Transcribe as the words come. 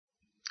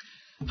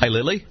Hi,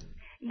 Lily.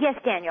 Yes,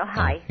 Daniel.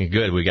 Hi.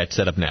 Good. We got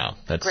set up now.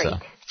 That's great.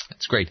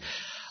 That's great.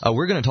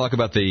 We're going to talk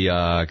about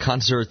the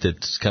concert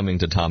that's coming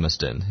to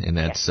Thomaston, and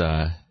that's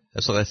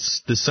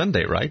this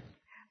Sunday, right?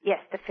 Yes,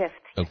 the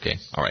 5th. Okay.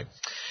 All right.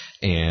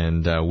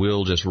 And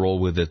we'll just roll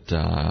with it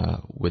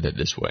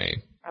this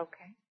way.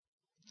 Okay.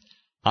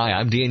 Hi,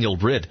 I'm Daniel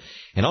Britt,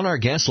 and on our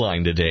guest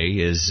line today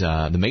is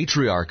the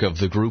matriarch of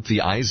the group,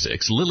 the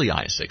Isaacs, Lily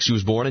Isaacs. She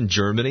was born in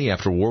Germany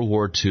after World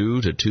War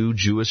II to two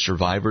Jewish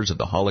survivors of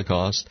the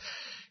Holocaust.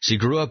 She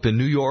grew up in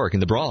New York, in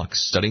the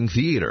Bronx, studying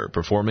theater,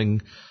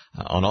 performing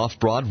on Off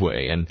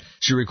Broadway, and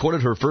she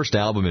recorded her first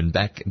album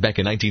back in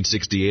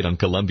 1968 on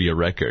Columbia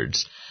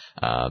Records.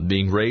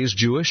 Being raised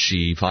Jewish,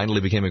 she finally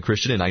became a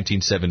Christian in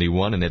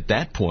 1971, and at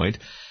that point,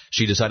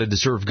 she decided to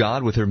serve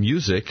God with her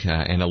music,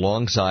 and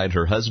alongside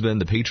her husband,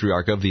 the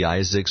patriarch of the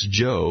Isaacs,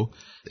 Joe,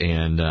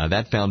 and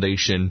that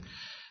foundation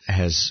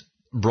has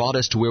brought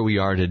us to where we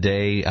are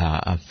today,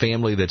 a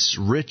family that's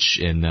rich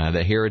in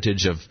the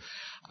heritage of,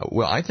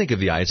 well, I think of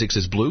the Isaacs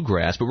as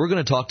bluegrass, but we're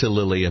going to talk to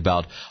Lily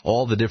about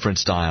all the different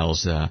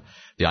styles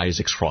the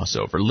Isaacs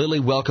crossover. Lily,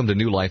 welcome to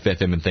New Life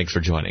FM, and thanks for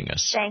joining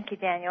us. Thank you,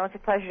 Daniel. It's a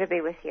pleasure to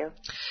be with you.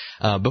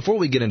 Before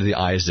we get into the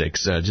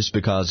Isaacs, just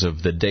because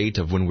of the date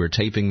of when we're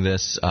taping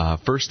this,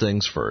 first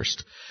things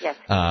first. Yes.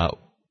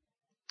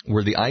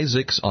 Were the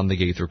Isaacs on the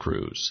Gaither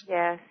cruise?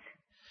 Yes.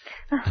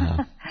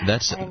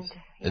 Yes,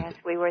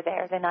 we were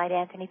there the night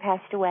Anthony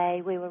passed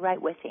away. We were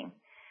right with him.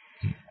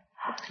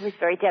 It was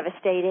very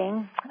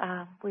devastating.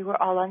 We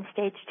were all on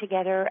stage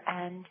together,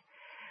 and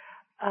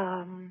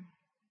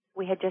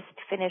he had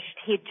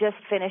just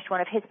finished one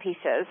of his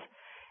pieces,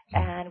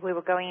 and we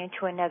were going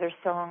into another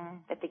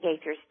song that the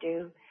Gaithers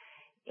do,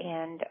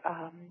 and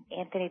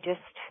Anthony just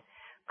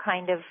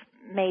kind of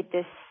made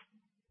this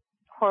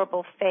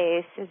horrible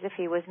face as if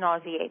he was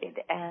nauseated,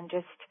 and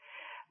just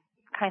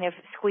kind of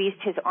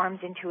squeezed his arms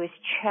into his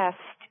chest,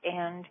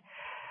 and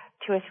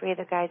two or three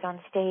other guys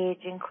on stage,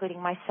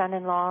 including my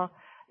son-in-law,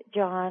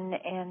 John,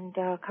 and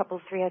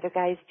three other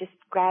guys just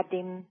grabbed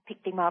him,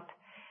 picked him up,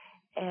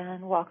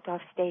 and walked off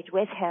stage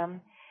with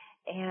him.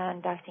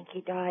 And I think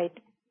he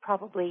died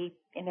probably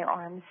in their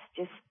arms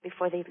just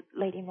before they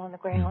laid him on the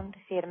ground.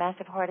 He had a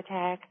massive heart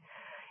attack.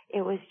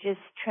 It was just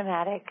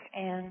traumatic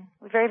and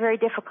very, very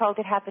difficult.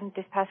 It happened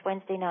this past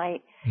Wednesday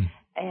night,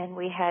 and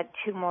we had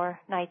 2 more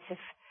nights of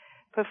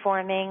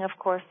performing. Of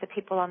course, the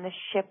people on the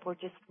ship were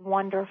just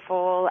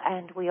wonderful,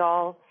 and we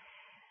all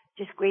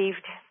just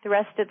grieved the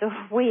rest of the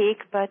week,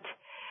 but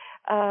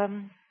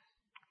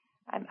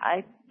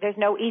there's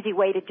no easy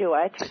way to do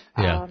it.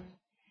 Yeah.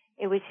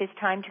 It was his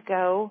time to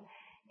go,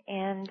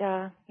 and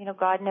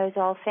God knows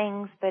all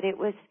things, but it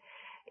was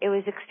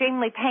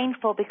extremely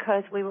painful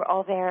because we were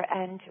all there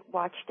and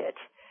watched it.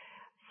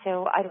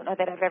 So I don't know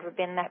that I've ever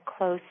been that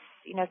close,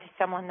 to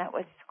someone that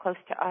was close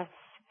to us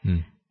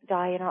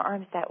die in our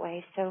arms that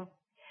way. So,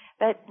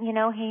 but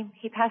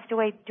he passed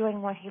away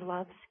doing what he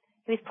loves.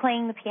 He was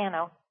playing the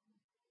piano.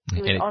 He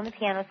was on the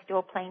piano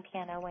stool playing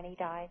piano when he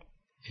died.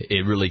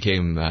 It really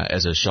came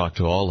as a shock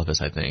to all of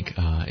us, I think,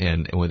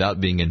 and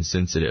without being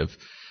insensitive.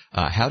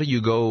 How do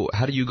you go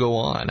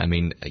on? I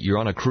mean, you're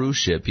on a cruise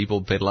ship.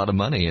 People paid a lot of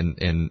money,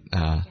 and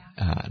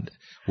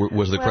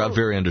was the crowd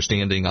very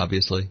understanding?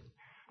 Obviously.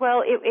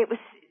 Well, it was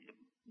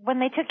when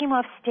they took him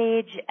off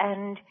stage,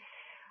 and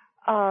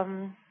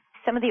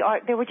some of the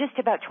art. There were just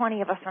about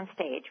 20 of us on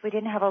stage. We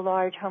didn't have a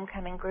large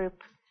homecoming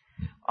group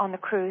on the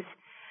cruise.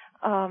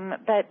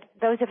 But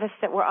those of us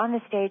that were on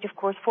the stage, of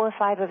course, 4 or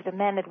 5 of the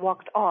men had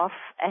walked off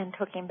and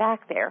took him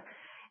back there.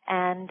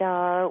 And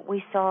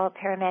we saw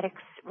paramedics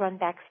run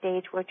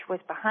backstage, which was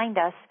behind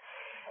us.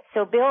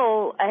 So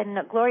Bill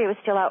and Gloria was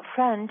still out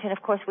front, and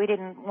of course we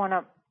didn't want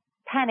to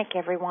panic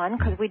everyone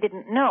because we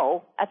didn't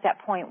know at that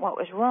point what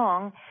was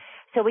wrong.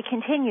 So we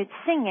continued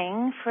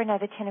singing for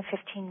another 10 or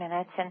 15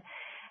 minutes, and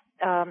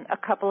a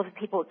couple of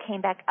people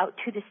came back out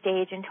to the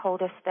stage and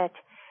told us that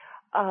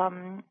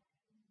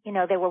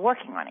they were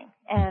working on him,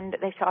 and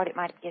they thought it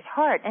might be his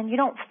heart. And you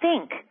don't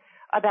think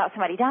about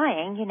somebody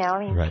dying,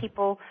 Right.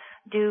 People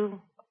do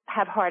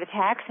have heart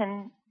attacks,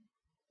 and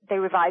they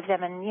revive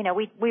them, and,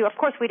 we of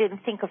course, we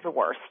didn't think of the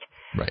worst.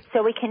 Right.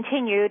 So we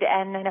continued,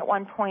 and then at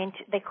one point,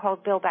 they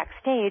called Bill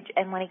backstage,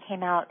 and when he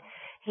came out,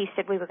 he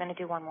said we were going to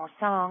do one more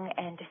song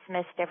and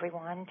dismissed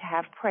everyone to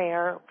have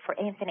prayer for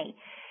Anthony.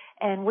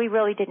 And we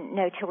really didn't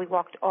know till we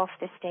walked off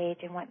the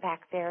stage and went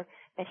back there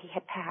that he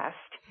had passed.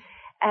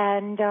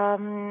 And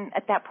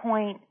at that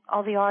point,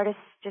 all the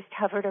artists just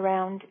hovered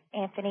around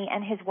Anthony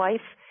and his wife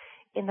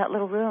in that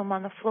little room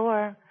on the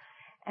floor.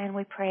 And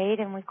we prayed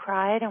and we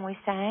cried and we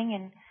sang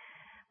and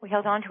we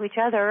held on to each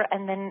other.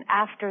 And then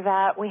after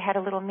that, we had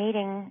a little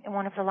meeting in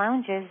one of the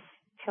lounges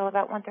till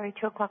about 1:30,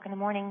 2 o'clock in the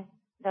morning,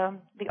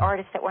 the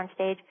artists that were on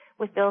stage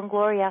with Bill and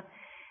Gloria,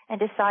 and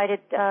decided,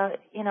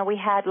 we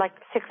had like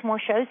 6 more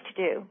shows to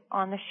do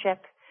on the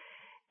ship.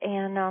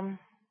 And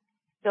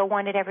Bill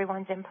wanted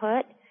everyone's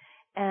input.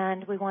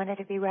 And we wanted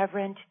to be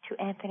reverent to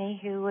Anthony,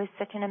 who was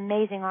such an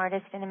amazing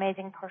artist, an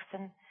amazing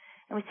person,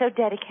 and was so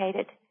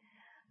dedicated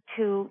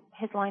to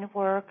his line of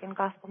work and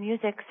gospel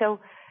music.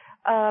 So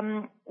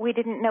we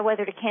didn't know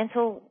whether to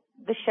cancel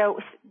the show.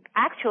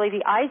 Actually,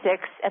 the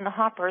Isaacs and the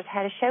Hoppers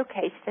had a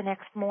showcase the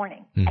next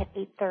morning at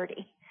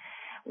 8:30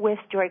 with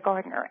Joy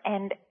Gardner.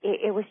 And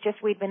it was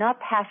just, we'd been up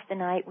half the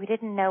night. We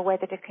didn't know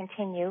whether to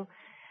continue.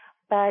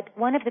 But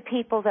one of the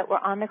people that were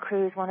on the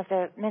cruise, one of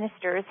the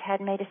ministers, had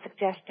made a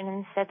suggestion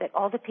and said that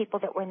all the people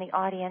that were in the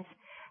audience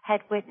had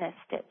witnessed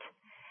it.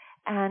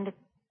 And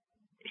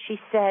she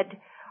said,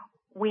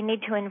 we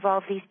need to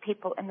involve these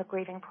people in the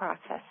grieving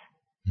process.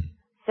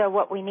 So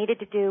what we needed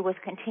to do was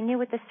continue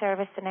with the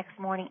service the next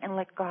morning and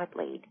let God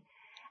lead.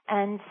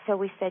 And so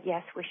we said,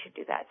 yes, we should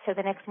do that. So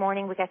the next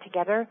morning we got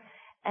together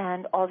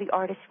and all the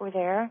artists were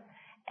there.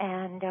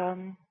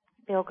 And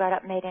Bill got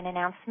up, made an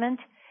announcement,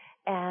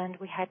 and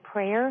we had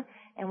prayer,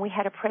 and we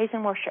had a praise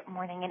and worship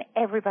morning, and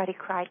everybody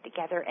cried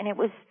together. And it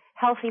was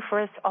healthy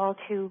for us all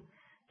to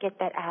get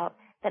that out.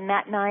 Then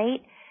that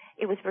night,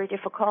 it was very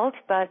difficult,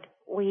 but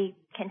we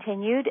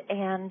continued,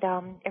 and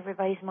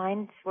everybody's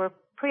minds were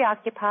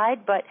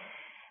preoccupied, but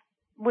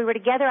we were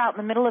together out in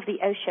the middle of the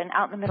ocean,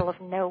 out in the middle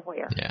of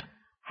nowhere. Yeah.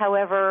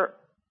 However,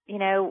 you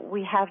know,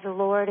 we have the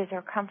Lord as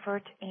our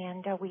comfort,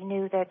 and we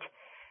knew that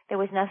there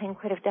was nothing we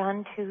could have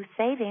done to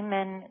save him,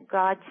 and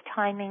God's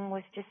timing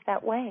was just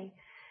that way.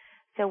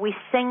 So we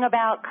sing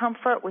about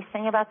comfort, we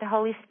sing about the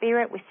Holy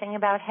Spirit, we sing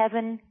about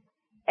heaven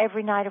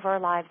every night of our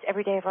lives,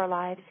 every day of our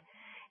lives.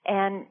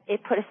 And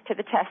it put us to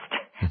the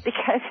test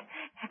because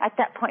at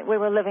that point we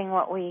were living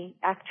what we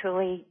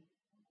actually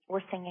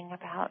were singing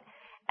about.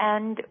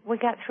 And we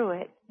got through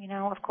it. You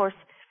know, of course,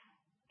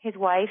 his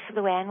wife,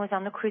 Luann, was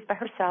on the cruise by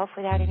herself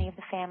without any of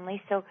the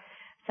family. So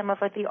some of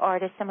the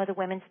artists, some of the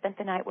women spent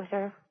the night with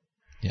her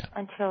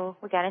until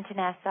we got into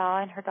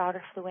Nassau and her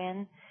daughter flew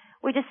in.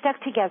 We just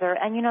stuck together,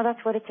 and, you know,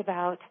 that's what it's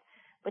about.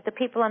 But the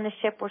people on the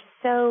ship were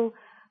so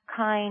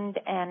kind,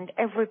 and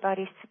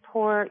everybody's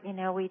support, you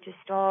know, we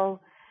just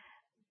all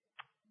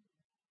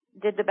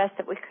did the best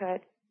that we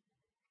could.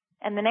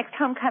 And the next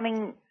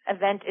homecoming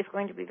event is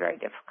going to be very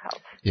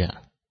difficult. Yeah.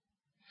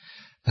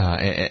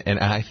 And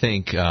I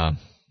think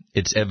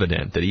it's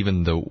evident that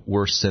even the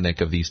worst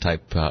cynic of these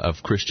type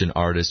of Christian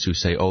artists who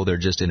say, oh, they're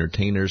just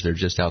entertainers, they're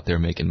just out there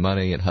making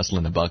money and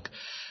hustling a buck,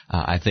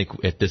 I think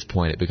at this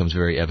point it becomes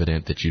very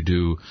evident that you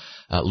do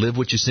live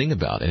what you sing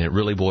about, and it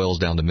really boils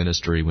down to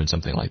ministry when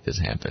something like this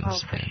happens. Oh,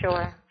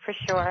 for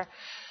sure.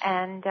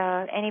 And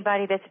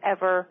anybody that's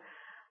ever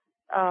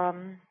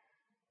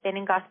been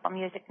in gospel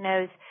music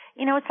knows,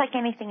 you know, it's like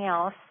anything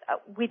else.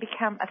 We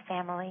become a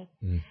family.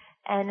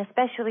 And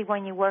especially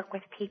when you work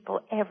with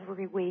people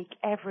every week.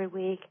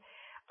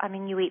 I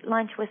mean, you eat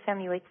lunch with them,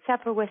 you eat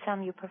supper with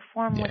them, you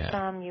perform with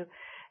them,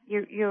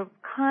 you're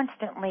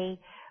constantly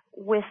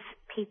with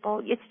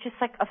people. It's just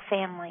like a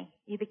family.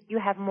 You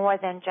have more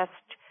than just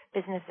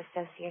business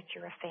associates.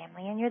 You're a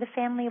family, and you're the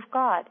family of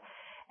God.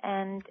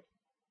 And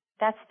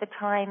that's the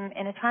time,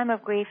 in a time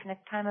of grief, in a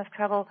time of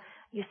trouble,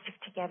 you stick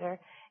together.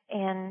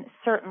 And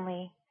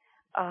certainly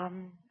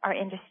our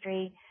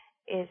industry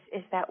is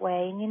that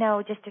way. And, you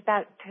know, just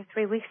about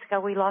 3 weeks ago,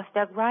 we lost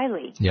Doug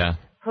Riley,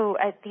 who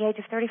at the age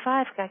of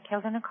 35 got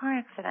killed in a car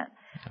accident.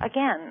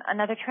 Again,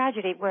 another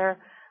tragedy where,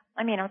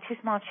 I mean, 2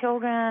 small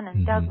children,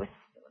 and Doug was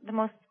the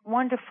most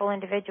wonderful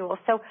individual.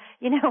 So,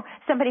 you know,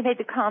 somebody made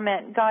the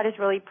comment, God is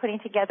really putting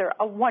together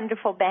a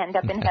wonderful band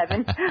up in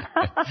heaven.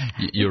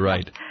 You're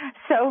right.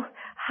 So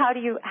how do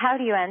you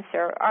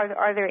answer?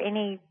 Are there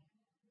any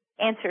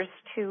answers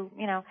to,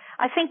 you know,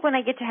 I think when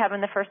I get to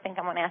heaven, the first thing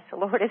I'm going to ask the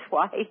Lord is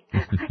why,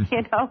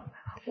 you know,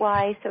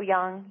 why so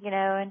young, you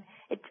know, and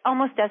it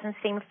almost doesn't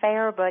seem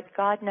fair, but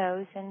God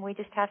knows, and we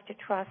just have to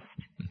trust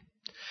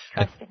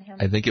in him.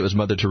 I think it was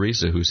Mother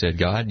Teresa who said,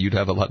 God, you'd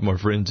have a lot more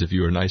friends if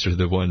you were nicer to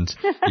the ones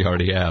you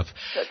already have.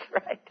 That's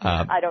right.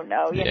 I don't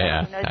know. You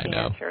know, who knows the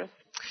answers.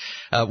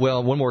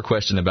 Well, one more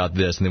question about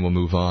this, and then we'll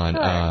move on.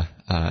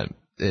 Sure.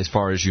 As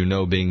far as you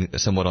know, being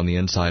somewhat on the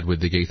inside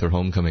with the Gaither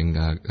Homecoming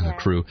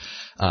crew,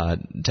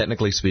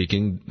 technically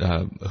speaking,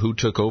 who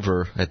took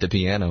over at the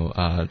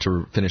piano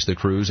to finish the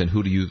cruise, and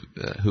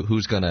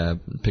who's going to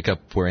pick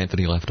up where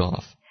Anthony left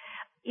off?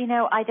 You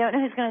know, I don't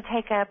know who's going to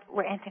take up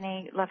where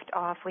Anthony left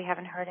off. We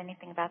haven't heard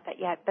anything about that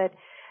yet. But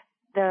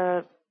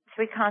the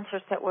 3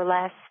 concerts that were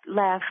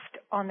left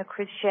on the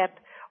cruise ship,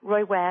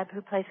 Roy Webb,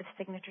 who plays with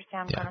Signature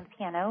Sound on the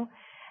piano,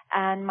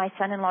 and my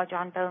son-in-law,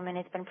 John Bowman,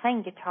 has been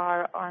playing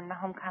guitar on the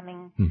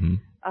homecoming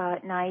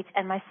night,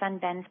 and my son,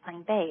 Ben's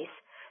playing bass.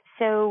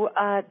 So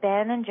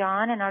Ben and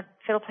John and our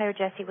fiddle player,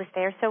 Jesse, was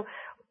there. So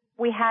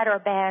we had our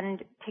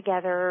band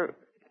together,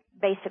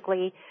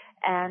 basically,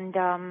 and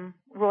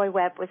Roy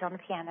Webb was on the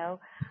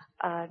piano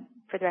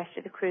for the rest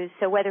of the cruise.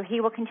 So whether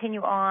he will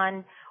continue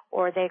on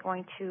or they're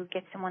going to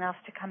get someone else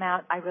to come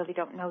out, I really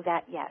don't know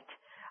that yet.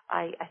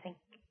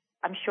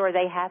 I'm sure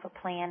they have a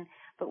plan,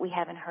 but we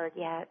haven't heard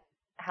yet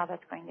how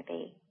that's going to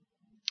be.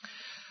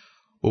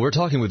 Well, we're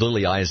talking with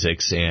Lily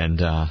Isaacs,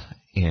 and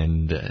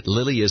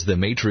Lily is the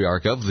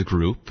matriarch of the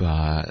group.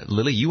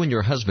 Lily, you and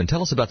your husband,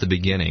 tell us about the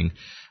beginning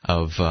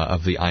of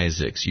the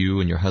Isaacs.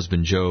 You and your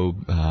husband Joe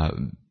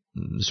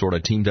sort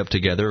of teamed up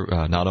together,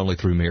 not only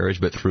through marriage,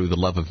 but through the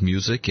love of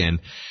music. And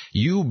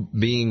you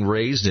being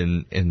raised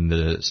in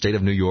the state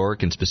of New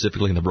York, and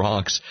specifically in the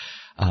Bronx,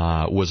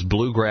 was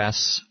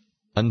bluegrass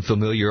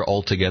unfamiliar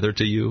altogether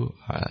to you?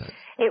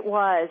 It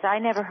was. I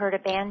never heard a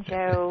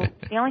banjo.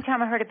 The only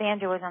time I heard a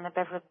banjo was on the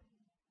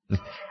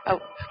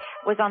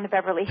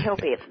Beverly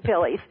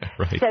Hillbillies.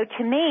 Right. So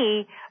to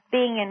me,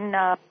 being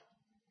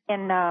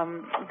in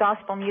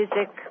gospel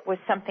music was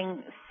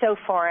something so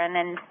foreign,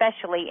 and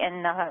especially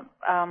in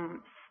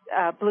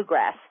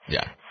bluegrass.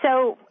 Yeah.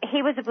 So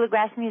he was a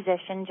bluegrass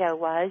musician, Joe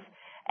was,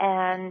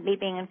 and me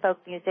being in folk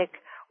music,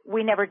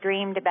 we never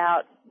dreamed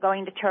about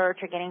going to church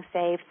or getting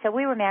saved. So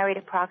we were married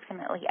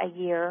approximately a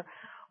year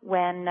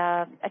when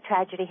a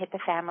tragedy hit the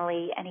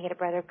family, and he had a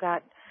brother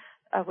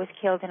was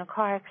killed in a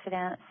car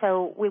accident.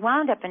 So we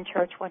wound up in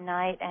church one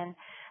night, and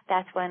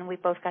that's when we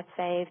both got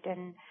saved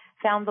and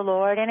found the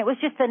Lord. And it was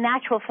just the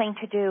natural thing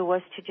to do,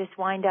 was to just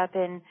wind up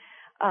in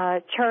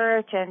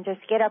church and just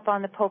get up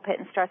on the pulpit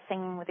and start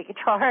singing with a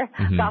guitar,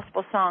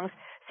 gospel songs.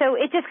 So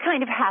it just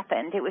kind of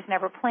happened. It was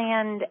never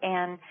planned,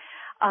 and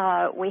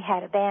we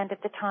had a band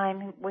at the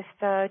time with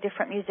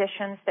different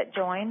musicians that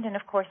joined. And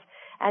of course,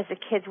 as the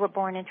kids were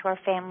born into our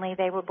family,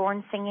 they were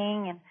born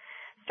singing and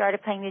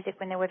started playing music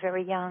when they were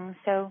very young.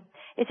 So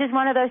it's just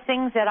one of those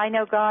things that I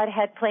know God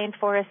had planned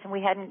for us, and we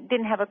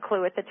didn't have a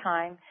clue at the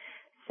time.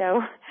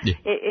 So yeah.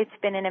 It's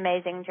been an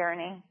amazing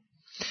journey.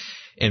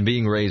 And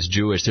being raised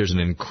Jewish, there's an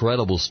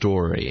incredible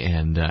story.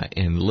 And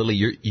Lily,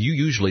 you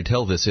usually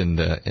tell this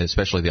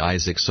especially the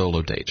Isaac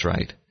solo dates,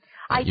 right?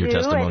 I your do,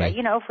 testimony.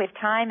 And, if we have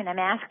time and I'm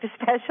asked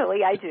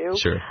especially, I do.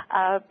 Sure.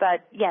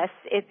 But yes,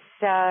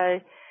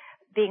 it's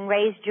being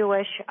raised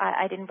Jewish.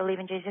 I didn't believe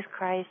in Jesus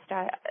Christ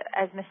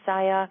as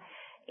Messiah,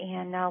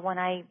 and when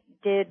I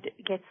did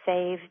get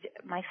saved,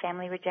 my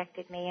family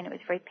rejected me, and it was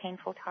a very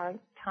painful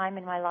time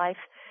in my life,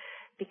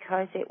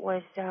 because it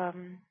was,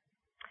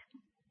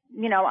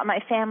 my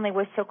family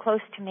was so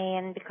close to me,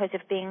 and because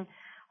of being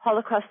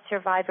Holocaust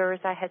survivors,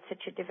 I had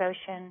such a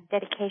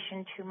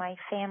dedication to my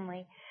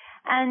family.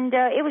 And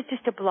it was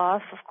just a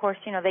bluff. Of course,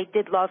 they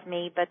did love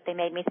me, but they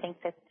made me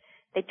think that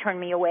they'd turn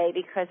me away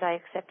because I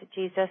accepted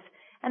Jesus.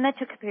 And that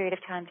took a period of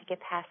time to get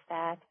past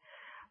that.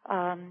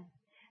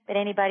 But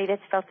anybody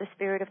that's felt the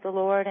Spirit of the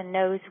Lord and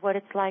knows what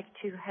it's like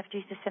to have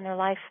Jesus in their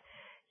life,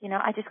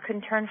 I just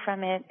couldn't turn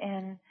from it.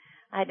 And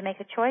I had to make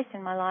a choice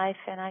in my life,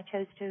 and I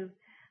chose to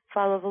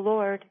follow the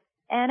Lord.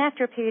 And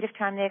after a period of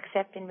time, they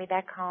accepted me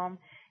back home.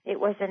 It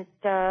wasn't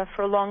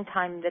for a long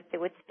time that they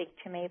would speak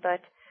to me,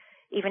 but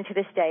even to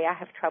this day, I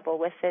have trouble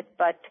with it.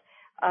 But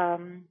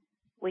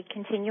we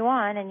continue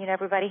on, and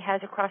everybody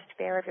has a cross to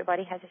bear.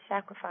 Everybody has a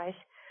sacrifice.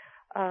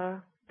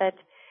 But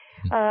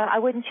I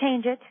wouldn't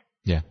change it.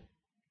 Yeah.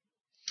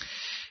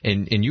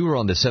 And you were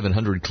on the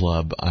 700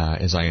 Club,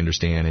 as I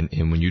understand,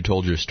 and when you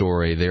told your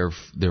story,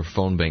 their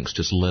phone banks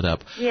just lit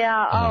up.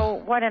 Yeah.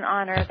 What an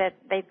honor that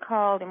they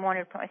called and wanted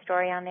to put my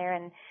story on there,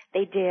 and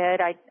they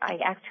did. I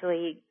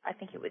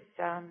think it was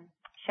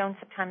shown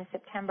sometime in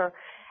September,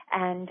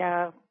 and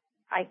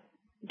I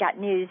got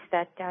news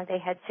that they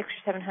had 600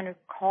 or 700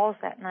 calls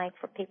that night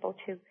for people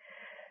to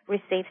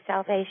receive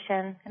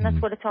salvation, and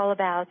that's what it's all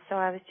about. So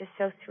I was just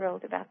so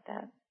thrilled about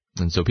that.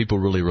 And so people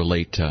really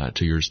relate to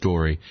your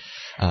story.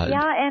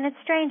 And it's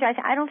strange.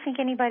 I don't think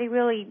anybody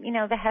really,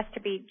 that has to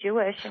be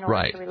Jewish in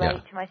order to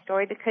relate to my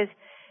story, because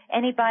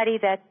anybody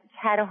that's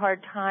had a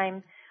hard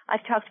time,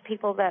 I've talked to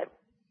people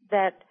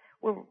that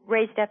were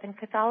raised up in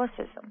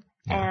Catholicism,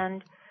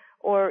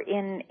 or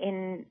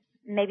in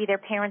maybe their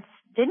parents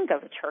didn't go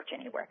to church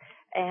anywhere,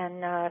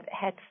 and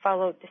had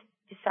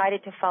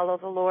decided to follow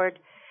the Lord,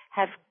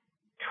 have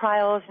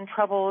trials and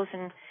troubles,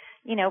 and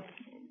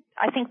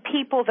I think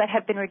people that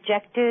have been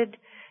rejected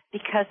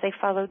because they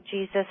followed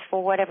Jesus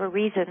for whatever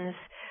reasons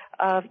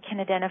can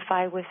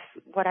identify with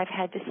what I've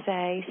had to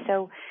say.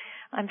 So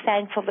I'm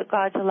thankful that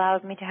God's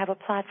allowed me to have a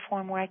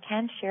platform where I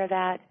can share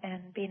that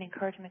and be an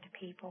encouragement to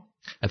people.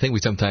 I think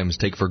we sometimes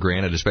take for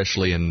granted,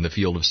 especially in the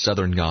field of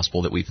Southern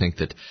gospel, that we think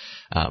that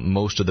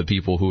most of the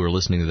people who are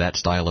listening to that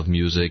style of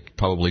music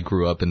probably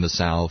grew up in the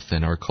South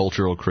and are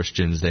cultural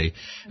Christians. They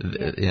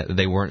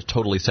weren't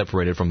totally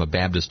separated from a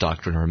Baptist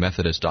doctrine or a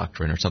Methodist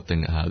doctrine or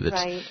something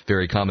that's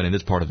very common in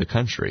this part of the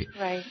country.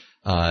 Right.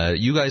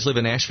 You guys live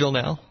in Nashville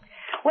now?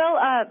 Well,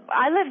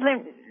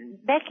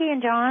 Becky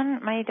and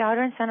John, my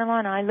daughter and son-in-law,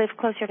 and I live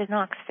closer to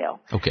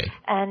Knoxville. Okay.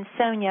 And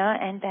Sonia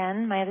and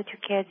Ben, my other two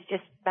kids,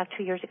 just about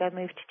 2 years ago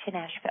moved to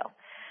Nashville.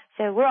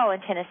 So we're all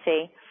in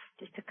Tennessee,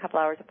 just a couple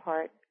hours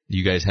apart. Do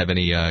you guys have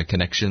any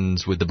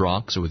connections with the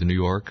Bronx or with New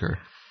York or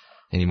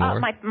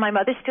anymore? My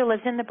mother still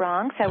lives in the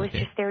Bronx. I was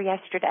just there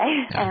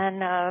yesterday.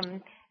 Yeah.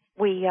 And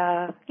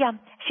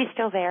she's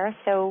still there.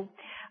 So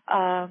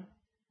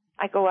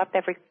I go up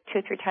every 2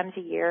 or 3 times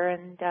a year,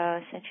 and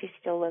since she's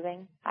still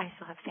living, I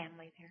still have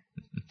family there.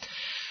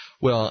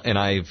 Well, and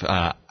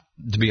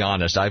To be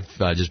honest, I've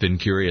just been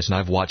curious, and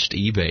I've watched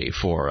eBay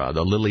for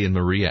the Lily and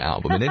Maria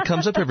album, and it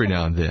comes up every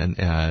now and then.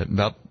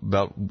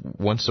 About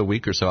once a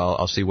week or so,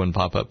 I'll see one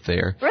pop up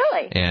there.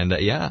 Really? And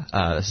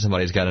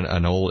somebody's got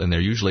an old, and they're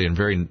usually in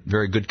very,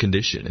 very good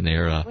condition, and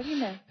they're what do you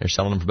know? They're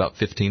selling them for about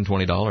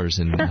 $15-$20.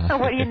 And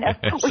what do you know?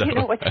 Well, you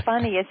know what's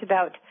funny is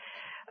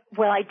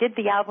I did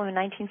the album in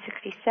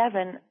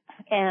 1967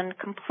 and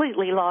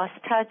completely lost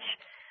touch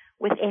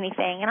with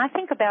anything. And I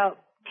think about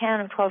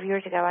 10 or 12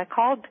 years ago, I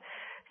called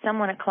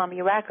someone at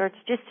Columbia Records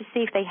just to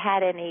see if they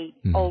had any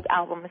old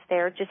albums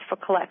there just for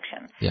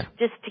collection,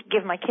 just to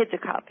give my kids a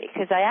copy,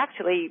 because I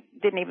actually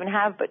didn't even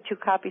have but 2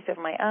 copies of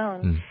my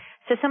own.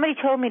 So somebody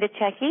told me to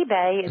check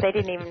eBay. They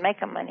didn't even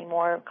make them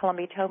anymore.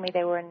 Columbia told me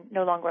they were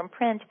no longer in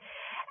print.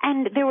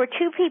 And there were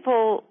 2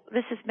 people,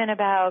 this has been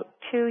about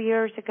 2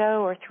 years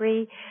ago or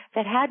 3,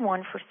 that had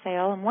one for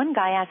sale. And one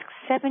guy asked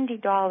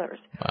 $70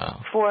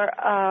 for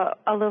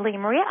a Lily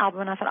and Maria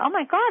album. And I thought, oh,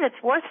 my God,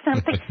 it's worth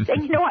something.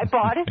 And, I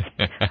bought it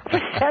for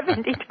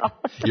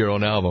 $70. Your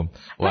own album.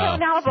 Wow. My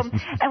own album.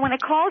 And when I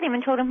called him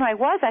and told him who I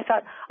was, I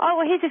thought, oh,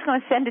 well, he's just going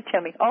to send it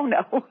to me. Oh,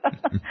 no.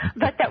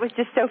 But that was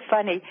just so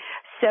funny.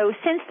 So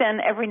since then,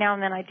 every now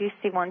and then I do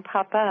see one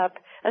pop up.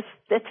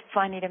 That's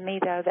funny to me,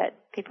 though, that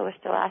people are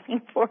still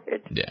asking for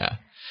it. Yeah.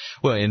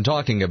 Well, in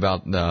talking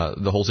about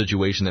the whole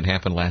situation that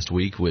happened last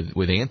week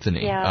with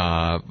Anthony,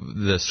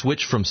 the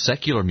switch from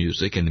secular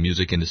music in the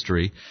music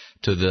industry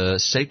to the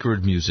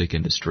sacred music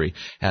industry,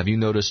 have you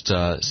noticed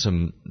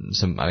some?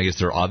 I guess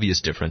there are obvious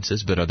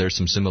differences, but are there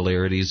some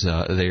similarities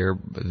there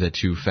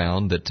that you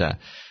found that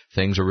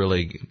things are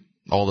really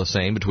all the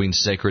same between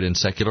sacred and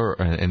secular,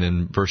 and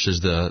then versus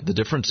the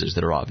differences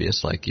that are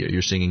obvious, like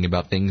you're singing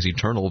about things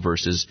eternal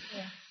versus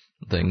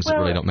things that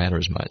really don't matter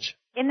as much?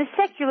 In the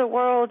secular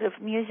world of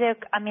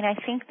music, I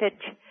think that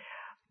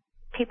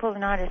people are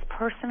not as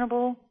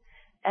personable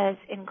as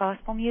in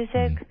gospel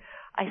music.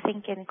 I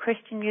think in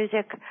Christian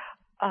music,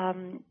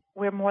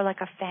 we're more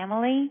like a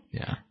family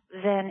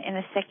than in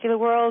the secular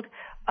world.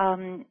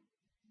 And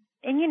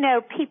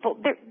people,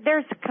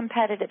 there's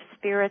competitive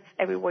spirits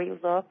everywhere you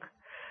look,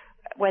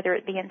 whether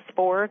it be in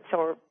sports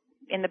or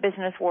in the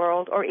business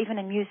world or even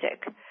in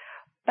music.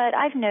 But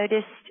I've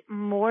noticed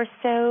more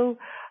so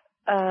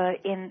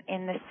in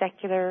the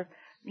secular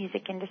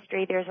music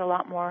industry, there's a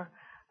lot more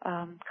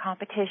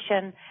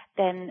competition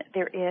than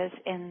there is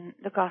in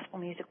the gospel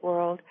music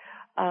world.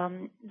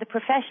 The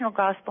professional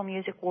gospel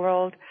music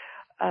world,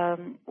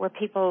 where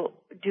people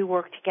do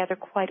work together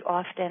quite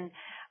often,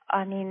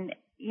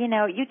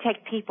 you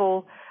take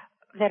people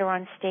that are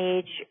on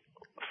stage.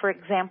 For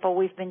example,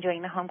 we've been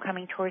doing the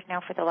homecoming tours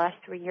now for the last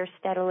 3 years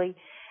steadily.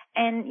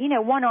 And,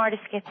 one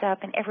artist gets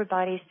up and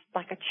everybody's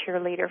like a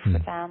cheerleader for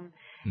them.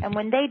 And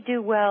when they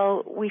do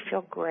well, we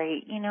feel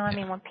great.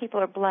 When people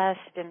are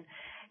blessed and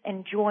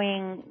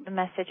enjoying the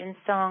message and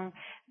song,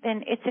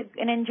 then it's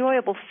an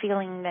enjoyable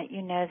feeling that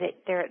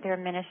that they're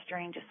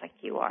ministering just like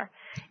you are.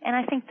 And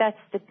I think that's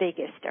the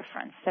biggest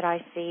difference that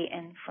I see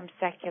from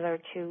secular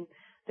to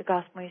the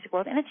gospel music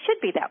world, and it should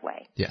be that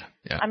way. Yeah.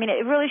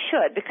 It really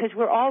should, because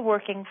we're all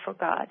working for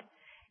God,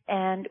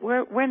 and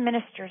we're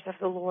ministers of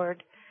the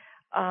Lord.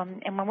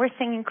 And when we're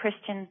singing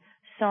Christian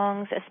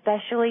songs,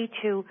 especially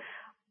to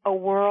a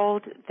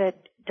world that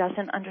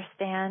doesn't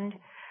understand,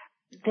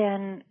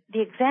 then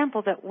the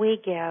example that we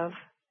give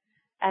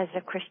as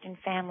a Christian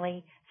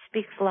family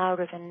speaks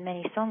louder than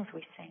many songs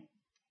we sing.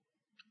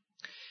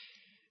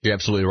 You're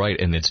absolutely right,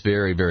 and it's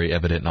very, very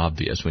evident and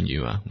obvious when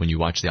you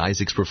watch the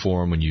Isaacs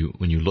perform, when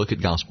you look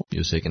at gospel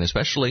music, and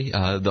especially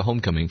the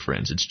homecoming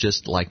friends. It's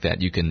just like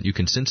that. You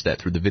can sense that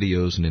through the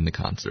videos and in the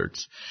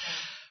concerts.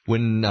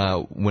 When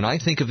I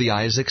think of the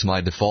Isaacs,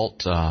 my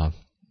default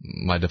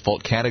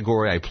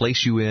category I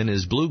place you in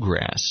is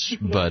bluegrass,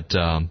 but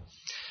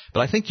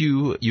I think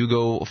you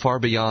go far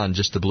beyond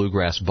just the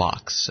bluegrass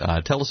box.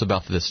 Tell us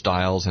about the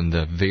styles and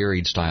the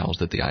varied styles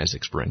that the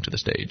Isaacs bring to the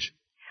stage.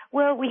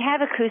 Well, we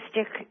have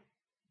acoustic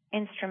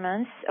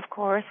instruments, of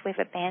course. We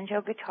have a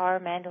banjo, guitar,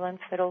 mandolin,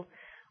 fiddle,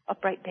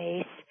 upright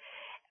bass.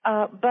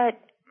 But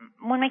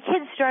when my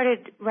kids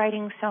started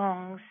writing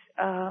songs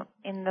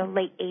in the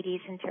late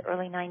 80s into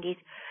early 90s,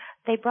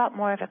 they brought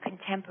more of a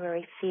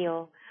contemporary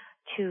feel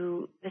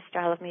to the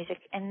style of music,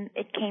 and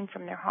it came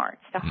from their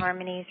hearts. The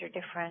harmonies are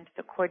different,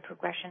 the chord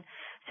progression.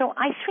 So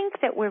I think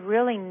that we're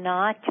really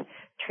not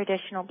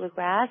traditional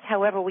bluegrass.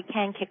 However, we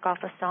can kick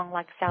off a song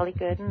like Sally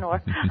Gooden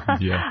or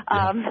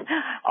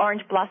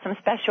Orange Blossom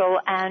Special,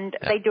 and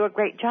they do a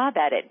great job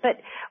at it. But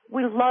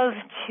we love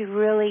to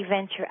really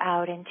venture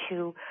out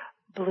into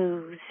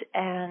blues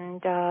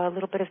and a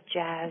little bit of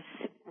jazz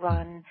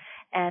run,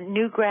 and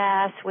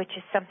newgrass, which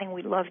is something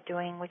we love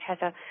doing, which has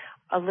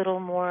a little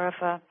more of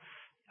a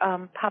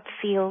pop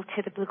feel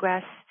to the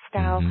bluegrass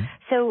style.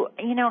 So,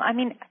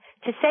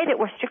 to say that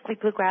we're strictly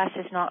bluegrass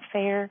is not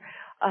fair,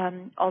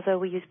 although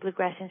we use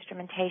bluegrass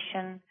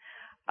instrumentation.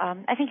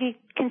 I think you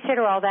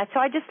consider all that. So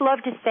I just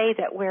love to say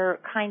that we're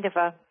kind of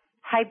a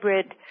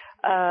hybrid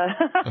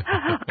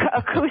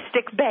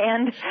acoustic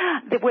band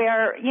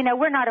where,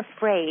 we're not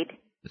afraid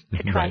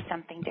to try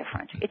something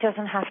different. It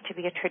doesn't have to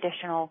be a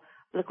traditional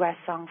bluegrass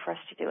song for us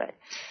to do it.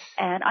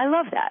 And I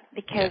love that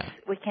because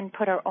we can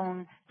put our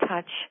own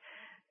touch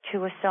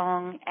to a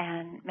song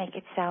and make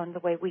it sound the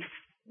way we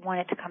want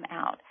it to come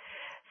out.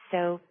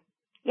 So,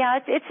 yeah,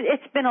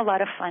 it's been a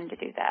lot of fun to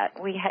do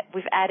that.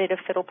 We've added a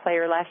fiddle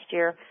player last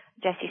year,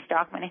 Jesse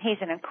Stockman, and he's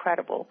an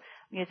incredible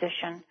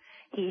musician.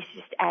 He's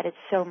just added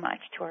so much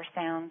to our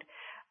sound.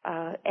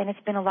 And it's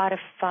been a lot of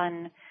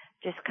fun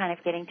just kind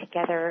of getting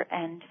together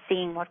and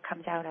seeing what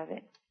comes out of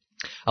it.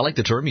 I like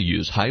the term you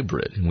use,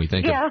 hybrid, and we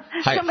think of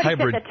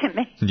hybrid. Said that to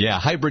me. Yeah,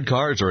 hybrid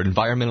cars are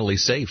environmentally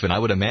safe, and I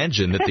would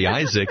imagine that the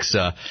Isaacs,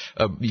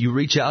 you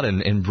reach out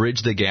and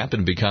bridge the gap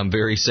and become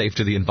very safe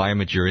to the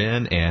environment you're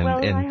in. And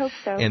I hope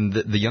so. And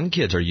the young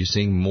kids, are you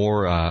seeing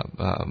more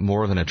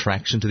of an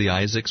attraction to the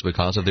Isaacs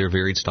because of their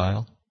varied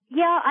style?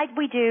 Yeah,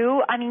 we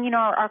do. I mean,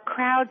 our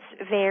crowds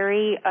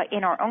vary.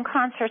 In our own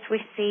concerts,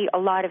 we see a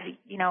lot of,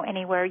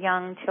 anywhere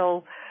young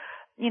till,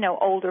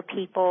 older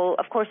people.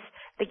 Of course,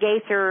 the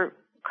Gaither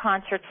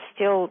concerts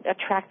still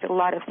attracted a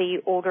lot of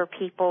the older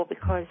people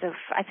because of,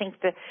 I think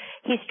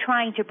he's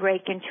trying to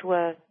break into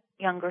a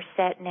younger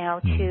set now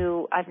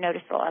too. I've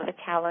noticed a lot of the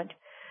talent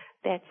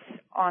that's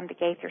on the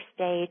Gaither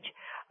stage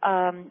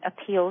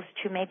appeals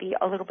to maybe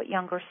a little bit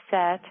younger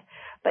set.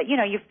 But,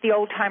 you've the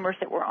old timers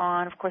that were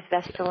on, of course,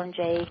 Vestal and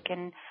Jake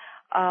and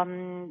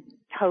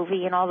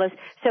Tovey and all those.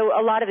 So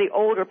a lot of the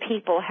older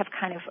people have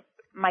kind of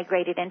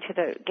migrated into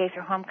the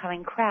Gaither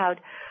Homecoming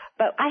crowd.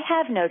 But I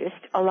have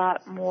noticed a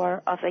lot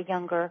more of the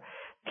younger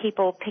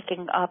people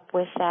picking up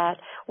with that.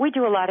 We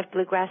do a lot of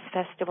bluegrass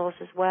festivals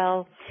as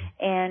well.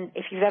 And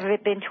if you've ever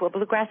been to a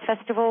bluegrass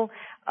festival,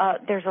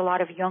 there's a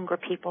lot of younger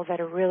people that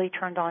are really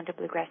turned on to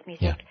bluegrass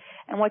music. Yeah.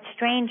 And what's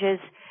strange is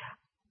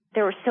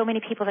there are so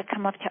many people that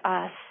come up to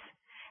us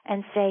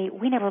and say,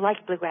 we never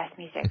liked bluegrass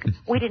music.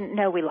 We didn't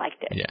know we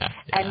liked it. Yeah.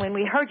 And when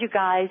we heard you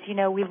guys,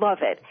 we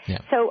love it.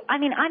 Yeah. So,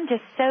 I'm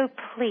just so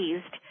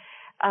pleased.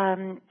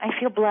 I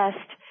feel blessed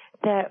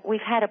that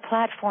we've had a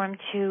platform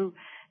to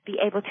be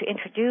able to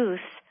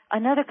introduce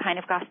another kind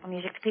of gospel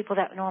music to people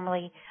that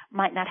normally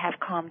might not have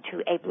come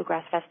to a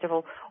bluegrass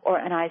festival or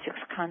an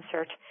Isaacs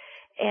concert.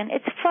 And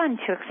it's fun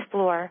to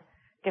explore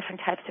different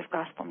types of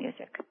gospel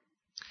music.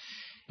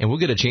 And we'll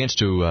get a chance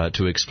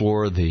to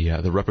explore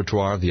the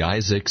repertoire of the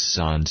Isaacs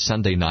on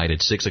Sunday night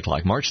at 6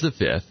 o'clock, March the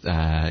 5th.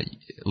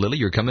 Lily,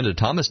 you're coming to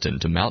Thomaston,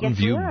 to Mountain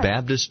View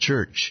Baptist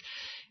Church.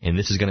 And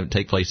this is going to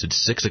take place at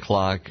 6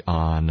 o'clock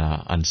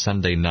on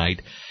Sunday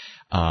night.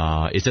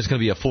 Is this going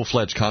to be a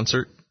full-fledged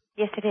concert?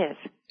 Yes, it is.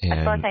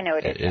 As far as I know,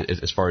 it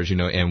is. As far as you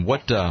know. And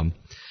what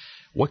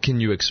can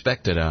you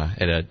expect in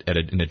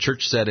a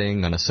church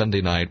setting on a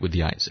Sunday night with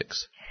the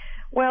Isaacs?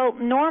 Well,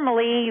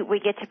 normally we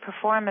get to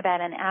perform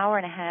about an hour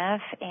and a half,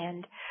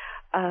 and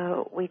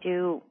we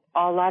do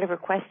a lot of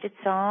requested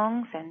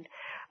songs, and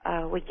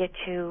we get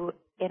to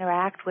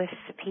interact with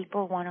the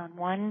people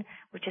one-on-one,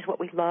 which is what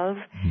we love.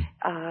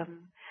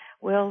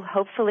 We'll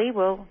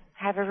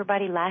have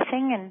everybody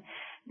laughing and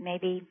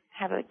maybe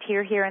have a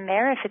tear here and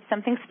there if it's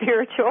something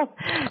spiritual.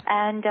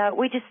 And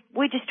we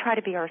just try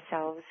to be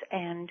ourselves,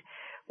 and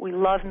we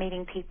love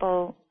meeting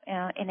people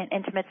in an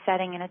intimate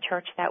setting in a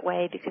church that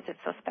way because it's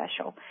so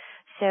special.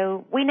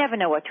 So we never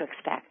know what to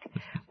expect.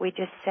 We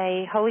just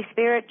say, Holy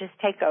Spirit, just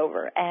take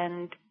over.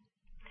 And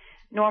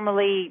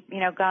normally,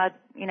 God,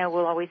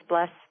 will always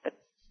bless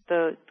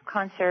the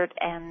concert,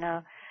 and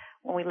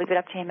when we leave it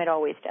up to Him, it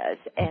always does.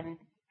 And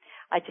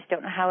I just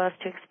don't know how else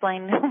to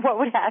explain what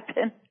would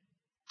happen.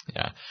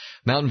 Yeah.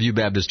 Mountain View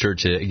Baptist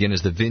Church, again,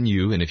 is the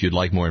venue, and if you'd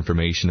like more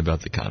information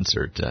about the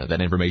concert,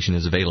 that information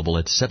is available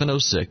at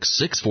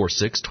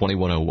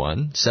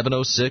 706-646-2101,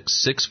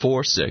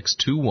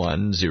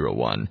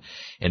 706-646-2101,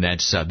 and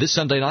that's this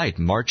Sunday night,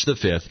 March the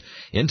 5th,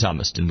 in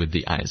Thomaston with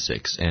the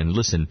Isaacs. And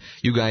listen,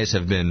 you guys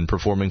have been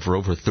performing for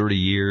over 30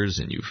 years,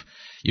 and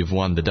you've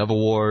won the Dove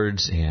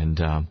Awards and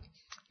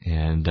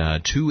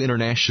 2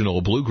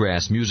 International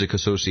Bluegrass Music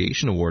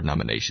Association Award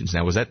nominations.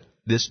 Now, was that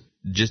this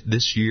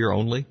year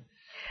only?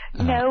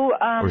 No,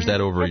 or is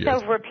that over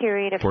a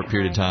period of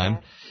time?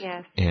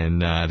 Yes.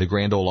 And the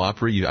Grand Ole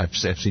Opry, I've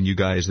seen you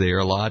guys there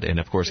a lot, and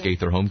of course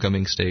Gaither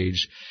Homecoming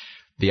Stage.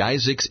 The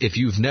Isaacs, if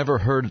you've never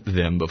heard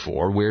them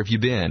before, where have you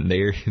been?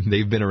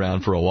 They've been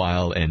around for a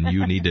while, and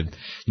you need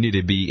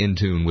to be in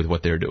tune with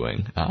what they're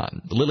doing.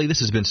 Lily, this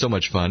has been so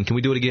much fun. Can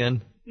we do it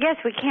again? Yes,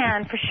 we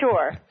can, for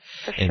sure.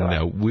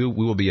 And we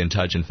will be in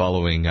touch and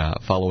following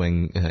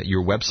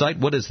your website.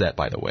 What is that,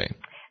 by the way?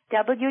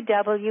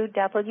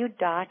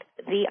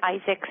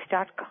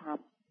 www.theisaacs.com.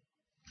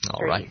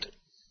 All right.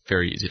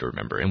 Very easy to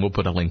remember. And we'll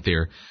put a link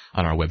there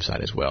on our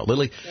website as well.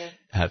 Lily,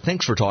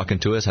 thanks for talking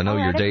to us. I know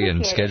your day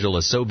and schedule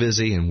is so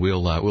busy, and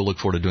we'll look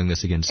forward to doing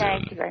this again soon.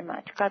 Thank you very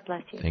much. God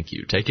bless you. Thank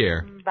you. Take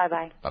care.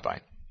 Bye-bye.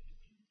 Bye-bye.